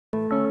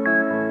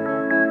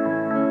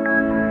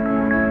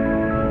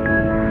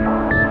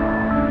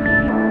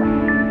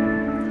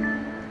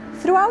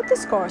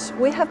this course,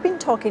 we have been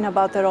talking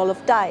about the role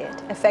of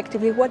diet,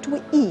 effectively what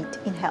we eat,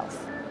 in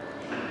health.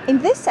 In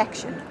this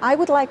section, I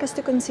would like us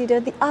to consider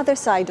the other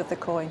side of the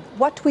coin,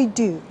 what we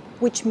do,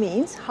 which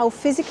means how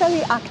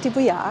physically active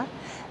we are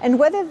and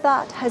whether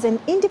that has an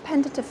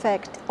independent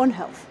effect on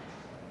health.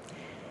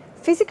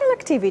 Physical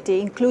activity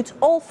includes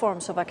all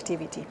forms of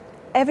activity: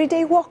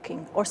 everyday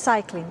walking or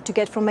cycling to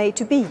get from A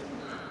to B,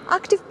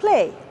 active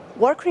play,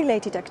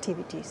 work-related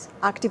activities,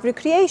 active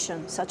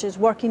recreation such as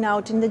working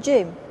out in the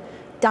gym,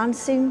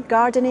 dancing,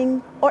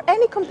 gardening, or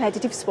any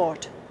competitive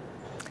sport.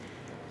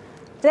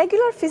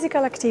 Regular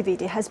physical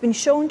activity has been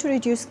shown to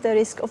reduce the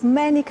risk of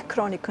many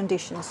chronic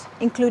conditions,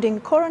 including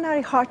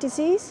coronary heart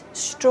disease,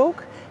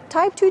 stroke,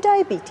 type 2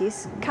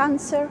 diabetes,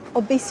 cancer,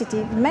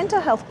 obesity, mental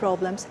health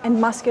problems, and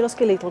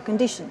musculoskeletal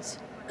conditions.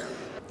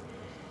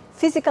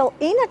 Physical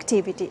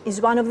inactivity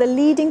is one of the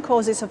leading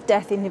causes of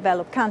death in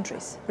developed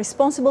countries,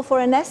 responsible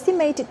for an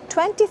estimated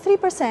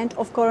 23%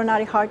 of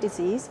coronary heart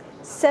disease,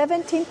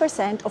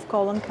 17% of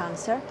colon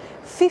cancer,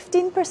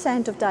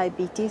 15% of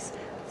diabetes,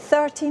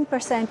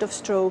 13% of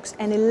strokes,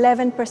 and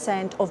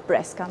 11% of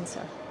breast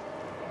cancer.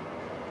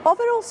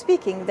 Overall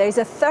speaking, there is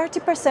a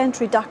 30%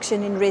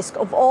 reduction in risk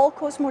of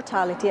all-cause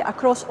mortality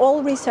across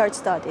all research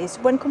studies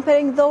when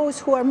comparing those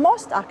who are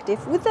most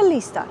active with the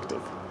least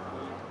active.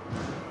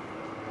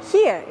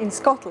 Here in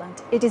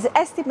Scotland, it is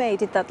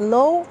estimated that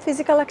low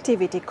physical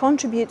activity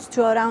contributes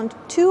to around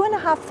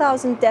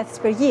 2,500 deaths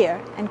per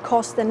year and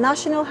costs the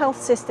national health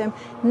system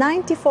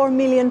 £94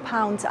 million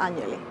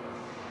annually.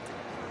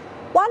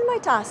 One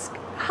might ask,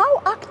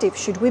 how active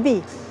should we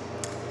be?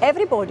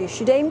 Everybody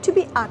should aim to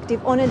be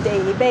active on a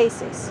daily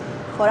basis.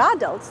 For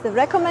adults, the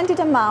recommended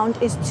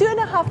amount is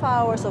 2.5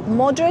 hours of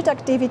moderate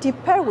activity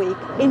per week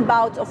in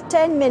bouts of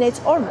 10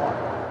 minutes or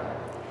more.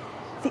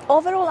 The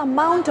overall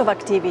amount of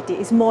activity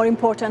is more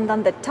important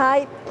than the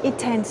type,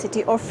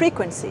 intensity, or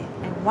frequency,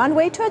 and one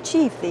way to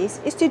achieve this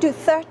is to do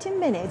 30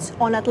 minutes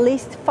on at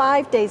least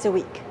 5 days a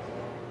week.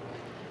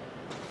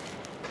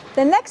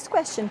 The next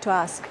question to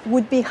ask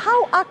would be,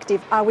 how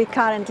active are we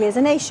currently as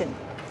a nation?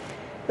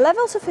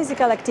 Levels of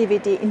physical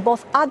activity in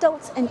both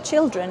adults and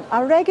children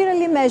are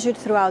regularly measured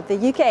throughout the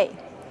UK.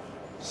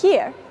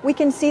 Here, we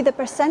can see the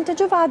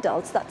percentage of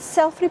adults that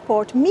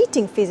self-report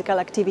meeting physical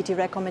activity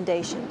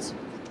recommendations.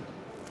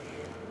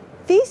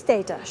 These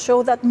data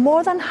show that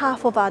more than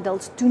half of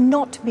adults do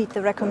not meet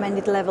the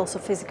recommended levels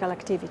of physical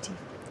activity.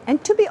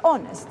 And to be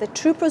honest, the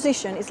true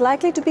position is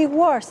likely to be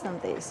worse than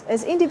this,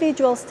 as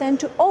individuals tend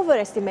to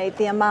overestimate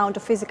the amount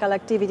of physical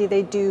activity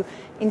they do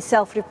in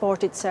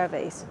self-reported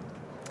surveys.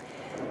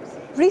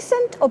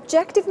 Recent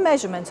objective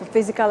measurements of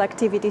physical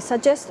activity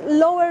suggest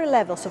lower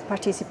levels of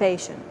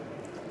participation.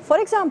 For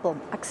example,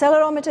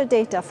 accelerometer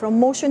data from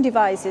motion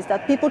devices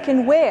that people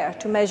can wear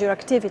to measure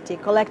activity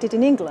collected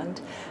in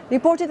England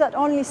reported that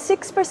only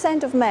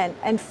 6% of men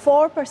and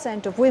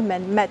 4% of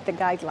women met the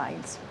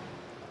guidelines.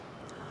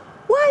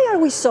 Why are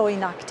we so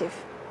inactive?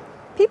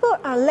 People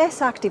are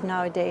less active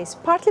nowadays,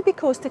 partly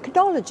because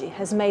technology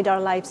has made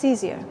our lives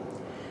easier.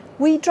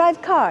 We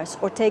drive cars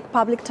or take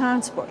public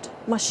transport.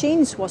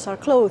 Machines wash our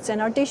clothes and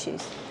our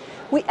dishes.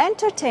 We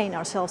entertain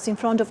ourselves in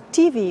front of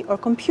TV or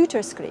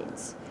computer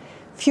screens.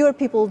 Fewer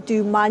people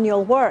do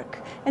manual work,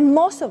 and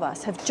most of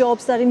us have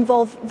jobs that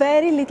involve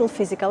very little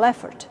physical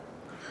effort.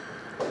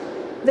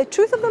 The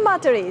truth of the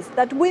matter is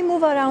that we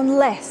move around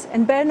less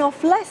and burn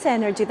off less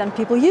energy than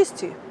people used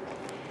to.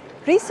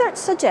 Research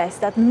suggests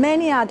that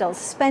many adults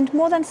spend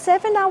more than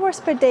 7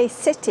 hours per day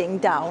sitting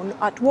down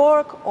at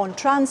work, on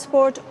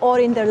transport, or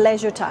in their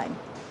leisure time.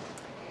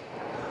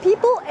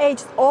 People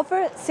aged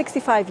over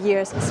 65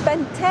 years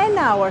spend 10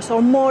 hours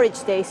or more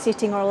each day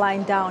sitting or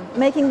lying down,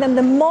 making them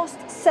the most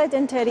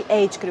sedentary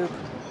age group.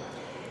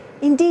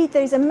 Indeed,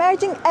 there is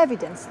emerging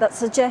evidence that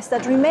suggests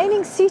that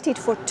remaining seated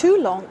for too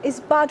long is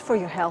bad for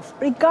your health,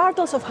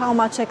 regardless of how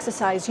much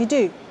exercise you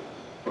do.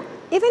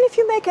 Even if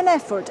you make an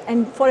effort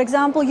and, for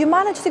example, you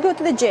manage to go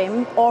to the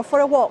gym or for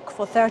a walk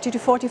for 30 to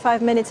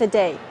 45 minutes a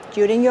day,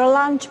 during your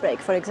lunch break,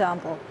 for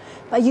example,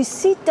 but you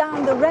sit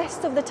down the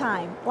rest of the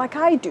time, like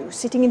I do,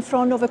 sitting in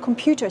front of a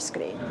computer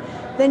screen,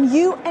 then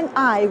you and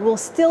I will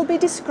still be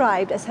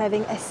described as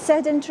having a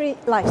sedentary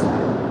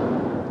lifestyle.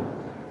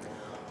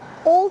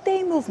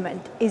 All-day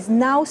movement is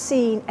now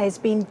seen as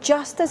being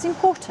just as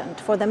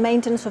important for the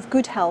maintenance of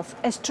good health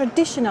as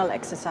traditional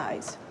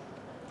exercise.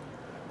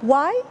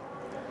 Why?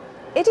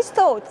 It is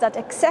thought that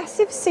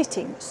excessive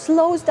sitting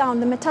slows down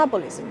the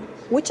metabolism,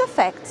 which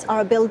affects our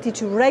ability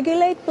to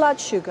regulate blood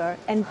sugar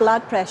and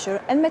blood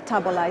pressure and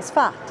metabolize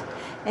fat,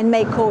 and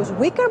may cause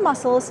weaker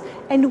muscles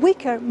and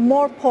weaker,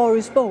 more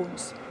porous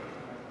bones.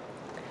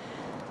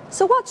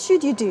 So what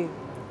should you do?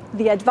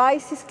 The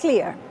advice is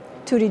clear.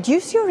 To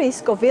reduce your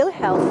risk of ill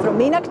health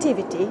from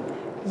inactivity,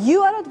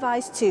 you are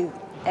advised to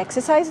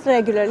exercise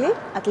regularly,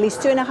 at least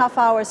 2.5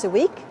 hours a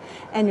week,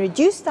 and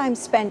reduce time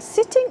spent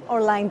sitting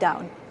or lying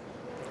down.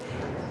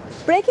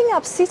 Breaking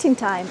up sitting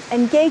time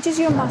engages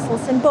your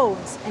muscles and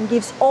bones and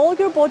gives all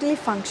your bodily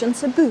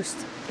functions a boost.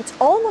 It's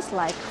almost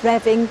like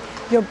revving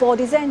your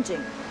body's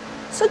engine.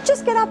 So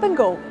just get up and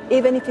go,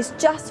 even if it's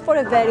just for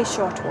a very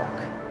short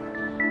walk.